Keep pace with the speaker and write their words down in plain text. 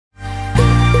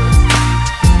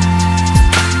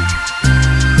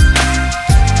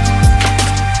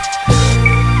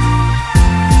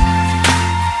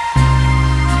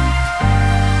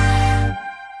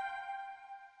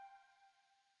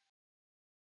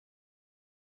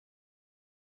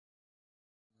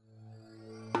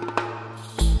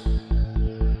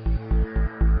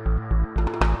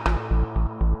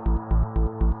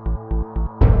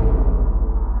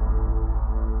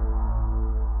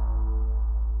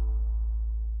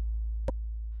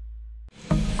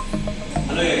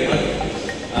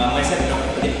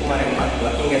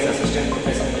working as assistant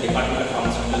professor in the Department of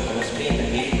Pharmaceutical Chemistry in the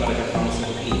Creative College of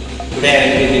Pharmaceutical. Today I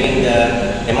will be giving the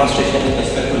demonstration with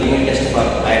respect to limit test for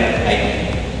iron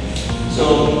IP.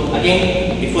 So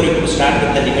again, before you start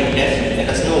with the limit test, let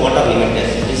us know what are limit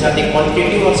tests. These are the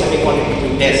quantitative or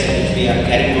semi-quantitative tests which we are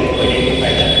carrying out to identify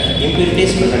the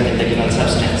impurities present in the given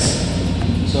substance.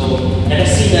 So let us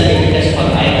see the limit test for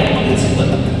iron principle.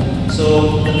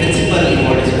 So the principle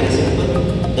involved is very simple.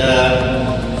 The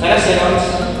ferrous ions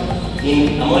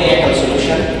in ammoniacal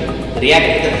solution react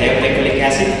with the thioglycolic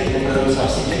acid in the presence of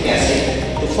citric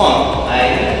acid to form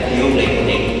iron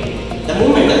thioglycolate. The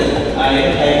moment that iron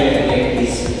thioglycolate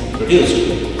is produced,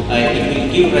 it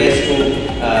will give rise to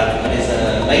that is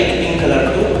a light pink color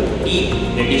to deep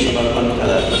reddish purple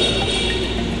color.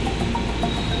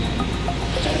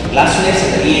 Glasswares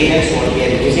and the reagents what we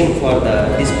are using for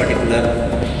this particular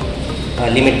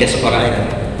limit test for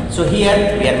iron. So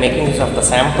here we are making use of the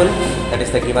sample, that is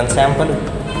the given sample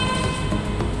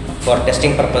for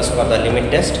testing purpose for the limit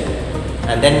test,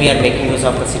 and then we are making use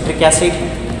of the citric acid,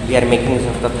 we are making use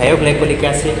of the thioglycolic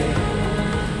acid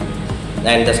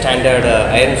and the standard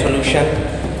iron solution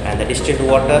and the distilled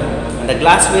water, and the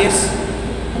glasswares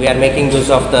we are making use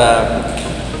of the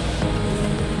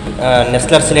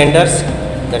Nessler cylinders,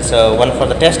 that's one for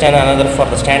the test and another for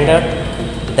the standard,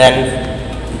 then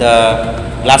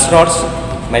the glass rods,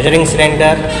 measuring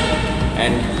cylinder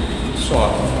and so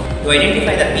on. To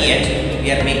identify the pH,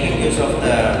 we are making use of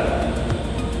the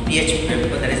pH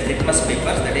paper, that is litmus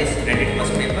papers, that is red litmus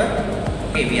paper.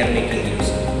 Okay, we are making use.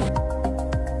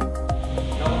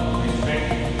 Now, my friend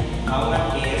Bhavana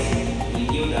KS will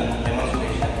give the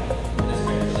demonstration with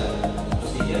respect to the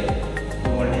procedure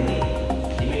involved in the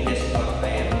limit test for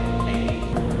iron IP.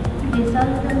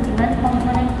 Resolve the given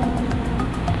component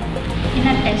in a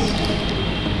test.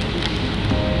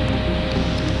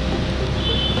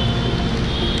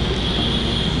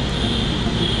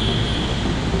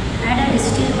 Add a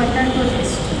distilled water to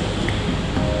test.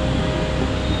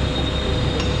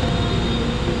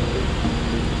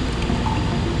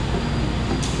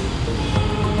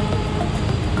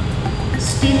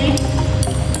 Stir it.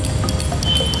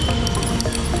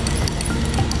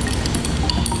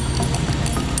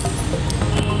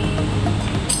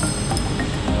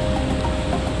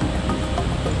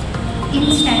 In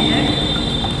standard,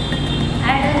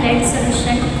 add a lead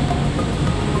solution.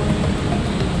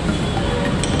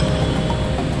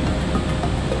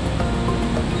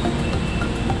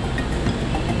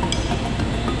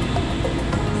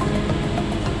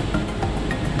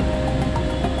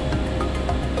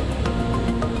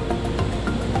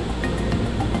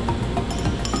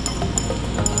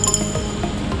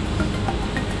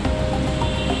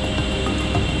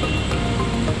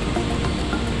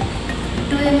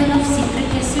 ml of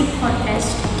citric acid for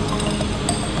test.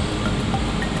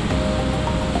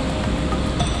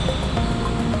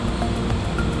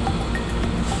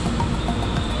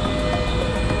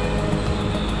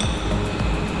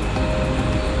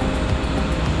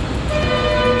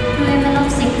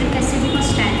 Of citric acid for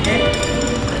standard.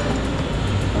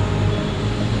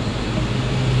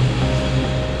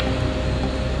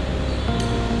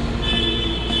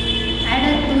 Add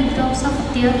 2 drops of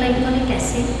thioglycolic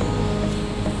acid.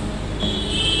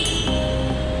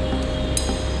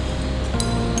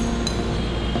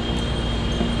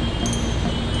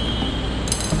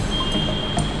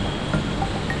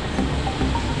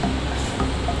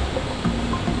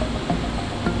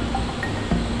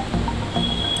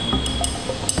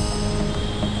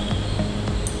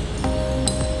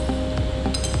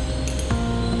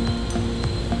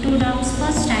 Drops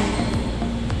for standard.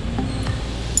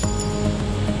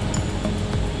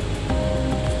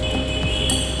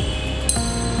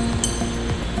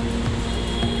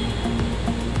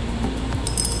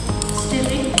 Stir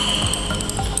it.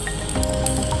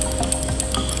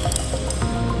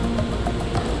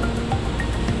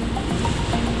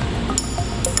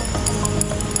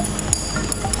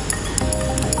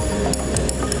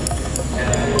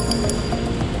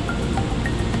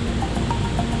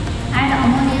 Add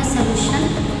ammonia solution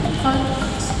for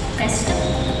test.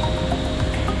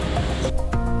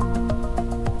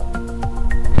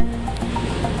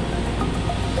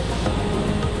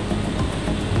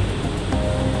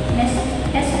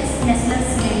 Test Nessler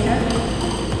cylinder.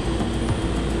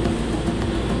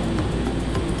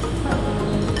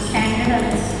 Standard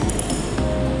oils.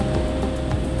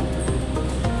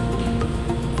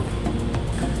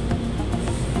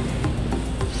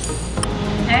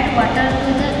 Add water to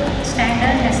the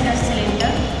standard Nessler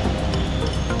cylinder.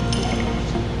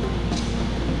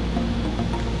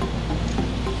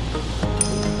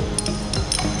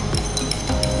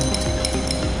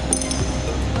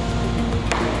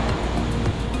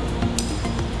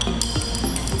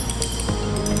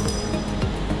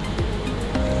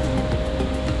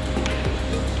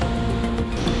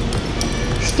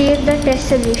 Stir the test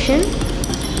solution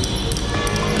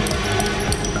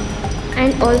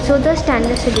and also the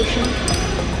standard solution.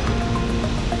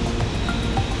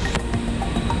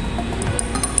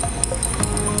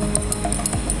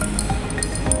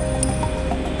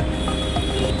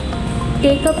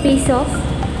 Take a piece of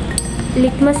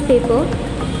litmus paper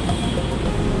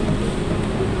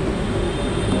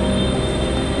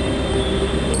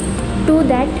to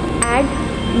that add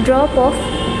drop of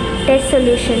test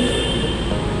solution.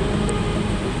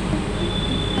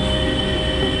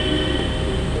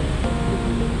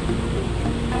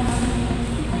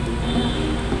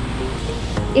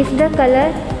 If the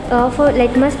color of a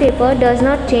litmus paper does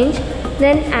not change,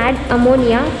 then add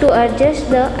ammonia to adjust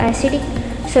the acidic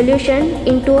solution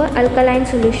into an alkaline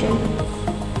solution.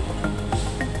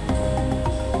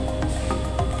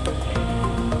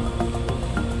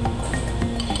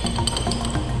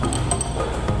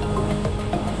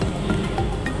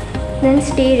 Then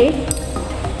stir it.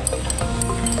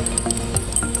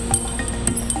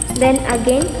 Then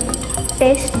again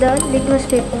test the litmus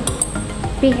paper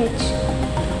pH.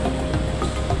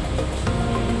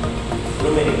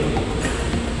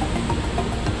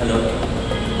 Hello.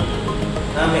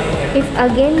 If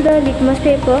again the litmus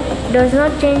paper does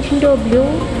not change into a blue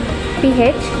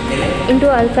pH, into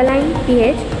alkaline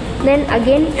pH, then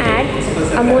again add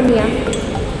ammonia.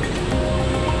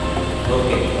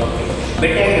 Okay.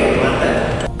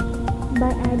 By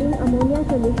adding ammonia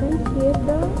solution, stir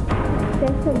the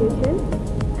test solution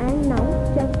and now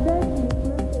check the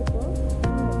litmus paper.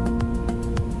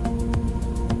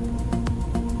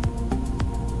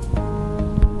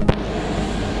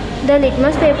 The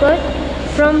litmus paper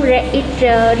from red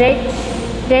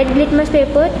litmus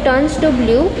paper turns to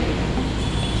blue.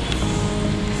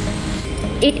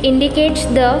 It indicates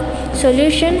the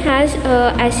solution has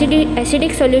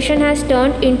acidic solution has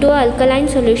turned into an alkaline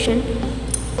solution.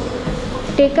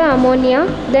 Take a ammonia,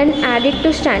 then add it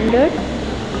to standard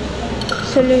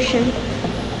solution.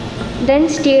 Then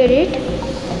stir it.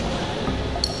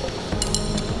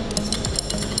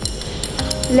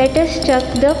 Let us check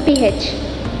the pH.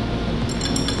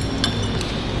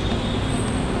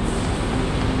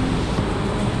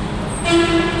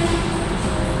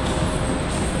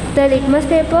 The litmus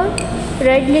paper,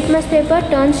 red litmus paper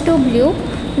turns to blue,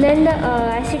 then the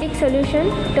acidic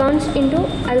solution turns into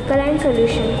alkaline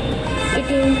solution. It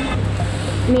will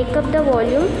make up the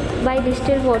volume by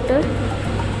distilled water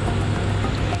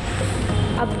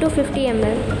up to 50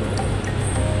 ml.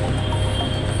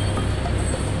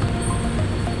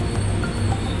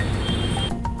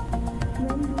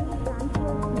 When we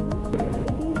transfer heat,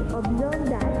 it is observed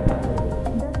that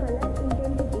the color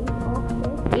intensity of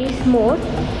test is more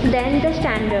than the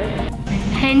standard.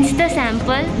 Hence the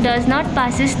sample does not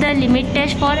passes the limit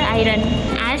test for iron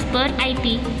as per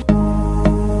IT.